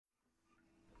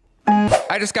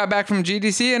I just got back from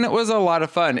GDC and it was a lot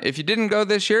of fun. If you didn't go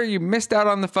this year, you missed out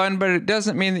on the fun, but it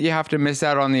doesn't mean that you have to miss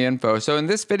out on the info. So in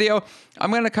this video,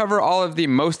 I'm going to cover all of the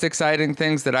most exciting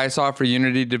things that I saw for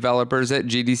Unity developers at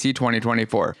GDC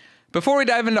 2024. Before we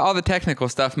dive into all the technical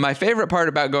stuff, my favorite part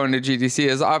about going to GDC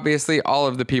is obviously all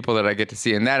of the people that I get to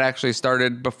see, and that actually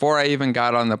started before I even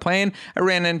got on the plane. I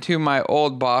ran into my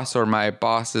old boss, or my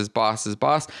boss's boss's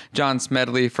boss, John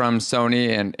Smedley from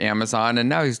Sony and Amazon, and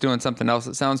now he's doing something else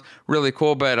that sounds really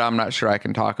cool, but I'm not sure I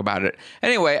can talk about it.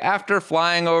 Anyway, after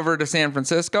flying over to San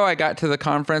Francisco, I got to the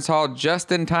conference hall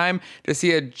just in time to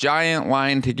see a giant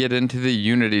line to get into the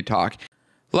Unity talk.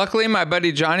 Luckily, my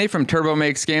buddy Johnny from Turbo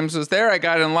Makes Games was there. I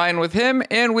got in line with him,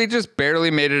 and we just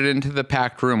barely made it into the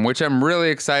packed room, which I'm really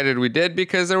excited we did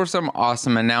because there were some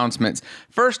awesome announcements.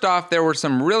 First off, there were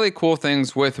some really cool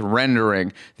things with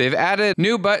rendering. They've added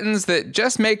new buttons that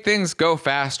just make things go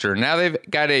faster. Now they've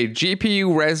got a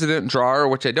GPU resident drawer,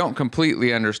 which I don't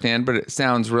completely understand, but it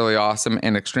sounds really awesome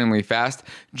and extremely fast.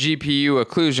 GPU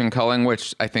occlusion culling,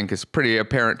 which I think is pretty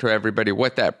apparent to everybody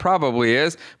what that probably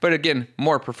is, but again,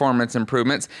 more performance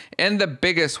improvements. And the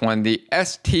biggest one, the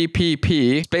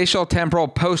STPP, Spatial Temporal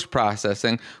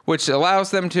Post-Processing, which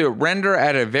allows them to render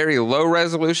at a very low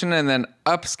resolution and then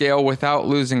upscale without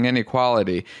losing any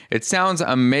quality. It sounds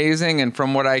amazing, and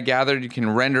from what I gathered, you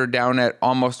can render down at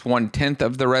almost 1/10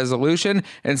 of the resolution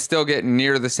and still get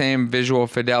near the same visual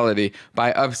fidelity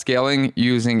by upscaling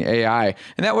using AI.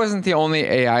 And that wasn't the only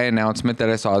AI announcement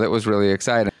that I saw that was really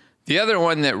exciting. The other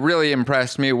one that really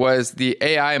impressed me was the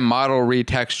AI model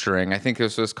retexturing. I think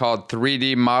this was called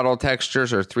 3D model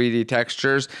textures or 3D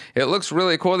textures. It looks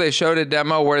really cool. They showed a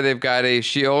demo where they've got a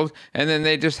shield and then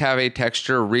they just have a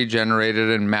texture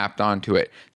regenerated and mapped onto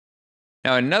it.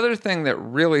 Now, another thing that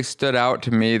really stood out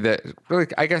to me that really,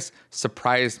 I guess,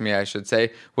 surprised me, I should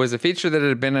say, was a feature that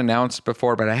had been announced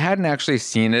before, but I hadn't actually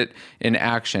seen it in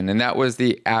action, and that was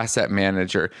the Asset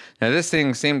Manager. Now, this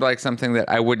thing seemed like something that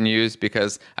I wouldn't use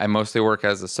because I mostly work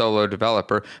as a solo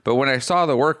developer, but when I saw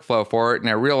the workflow for it and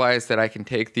I realized that I can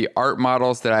take the art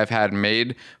models that I've had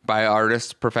made by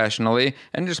artists professionally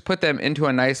and just put them into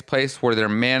a nice place where they're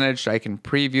managed, I can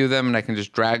preview them and I can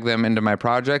just drag them into my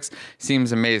projects,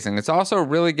 seems amazing. It's also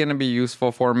really going to be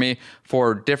useful for me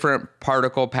for different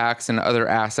particle packs and other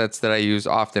assets that I use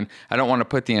often. I don't want to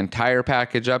put the entire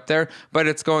package up there, but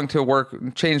it's going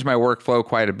to change my workflow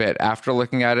quite a bit. After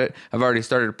looking at it, I've already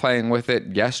started playing with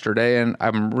it yesterday and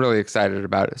I'm really excited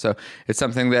about it. So it's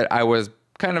something that I was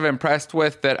kind of impressed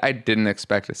with that I didn't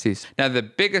expect to see. Now, the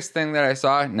biggest thing that I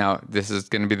saw, now this is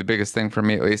going to be the biggest thing for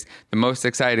me at least, the most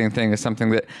exciting thing is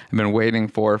something that I've been waiting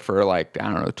for like,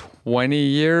 I don't know, 20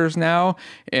 years now.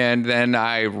 And then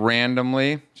I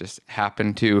randomly just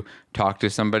happened to talk to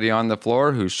somebody on the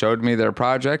floor who showed me their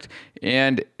project,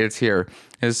 and it's here.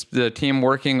 It's the team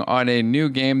working on a new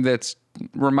game that's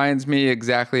reminds me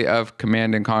exactly of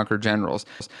Command and Conquer Generals.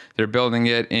 They're building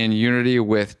it in Unity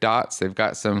with dots. They've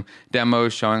got some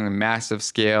demos showing a massive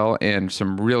scale and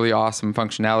some really awesome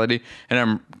functionality, and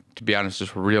I'm, to be honest,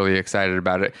 just really excited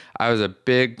about it. I was a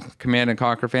big Command and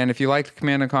Conquer fan. If you liked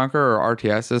Command and Conquer or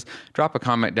RTSs, drop a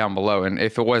comment down below, and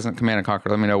if it wasn't Command and Conquer,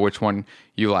 let me know which one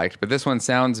you liked. But this one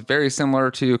sounds very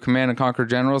similar to Command and Conquer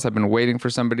Generals. I've been waiting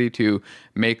for somebody to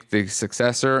make the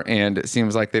successor, and it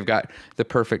seems like they've got the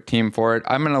perfect team for it.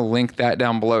 I'm going to link that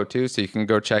down below too, so you can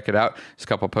go check it out. There's a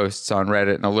couple posts on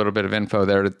Reddit and a little bit of info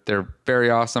there. They're very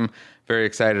awesome, very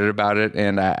excited about it,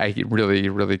 and I really,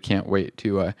 really can't wait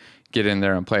to get in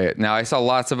there and play it. Now, I saw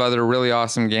lots of other really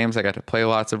awesome games. I got to play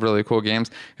lots of really cool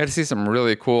games. I got to see some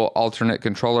really cool alternate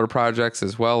controller projects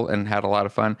as well and had a lot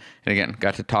of fun. And again,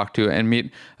 got to talk to and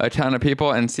meet a ton of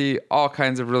people and see all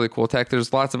kinds of really cool tech.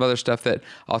 There's lots of other stuff that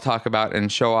I'll talk about and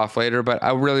show off later, but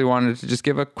I really wanted to just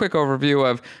give a quick overview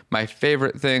of my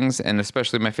favorite things and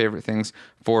especially my favorite things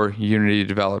for Unity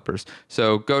developers.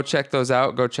 So go check those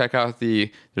out. Go check out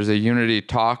there's a Unity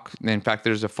talk. In fact,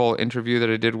 there's a full interview that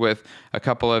I did with a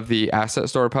couple of the asset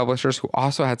store publishers who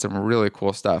also had some really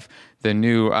cool stuff. The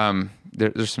new,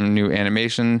 there's some new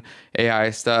animation AI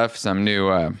stuff, some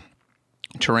new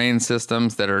terrain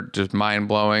systems that are just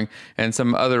mind-blowing, and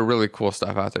some other really cool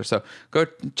stuff out there. So go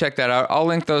check that out. I'll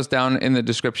link those down in the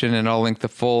description, and I'll link the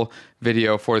full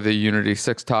video for the Unity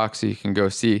 6 talk so you can go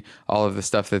see all of the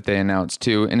stuff that they announced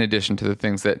too, in addition to the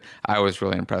things that I was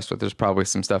really impressed with. There's probably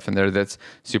some stuff in there that's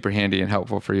super handy and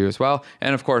helpful for you as well.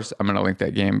 And of course, I'm going to link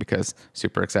that game because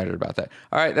super excited about that.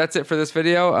 All right, that's it for this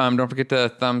video. Don't forget to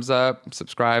thumbs up,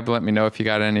 subscribe, let me know if you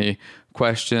got any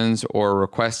questions or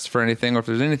requests for anything, or if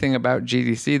there's anything about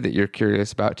GDC that you're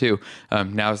curious about too.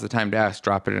 Now's the time to ask.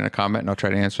 Drop it in a comment and I'll try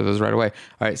to answer those right away.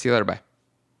 All right, see you later. Bye.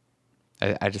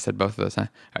 I just said both of those, huh?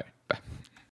 All right.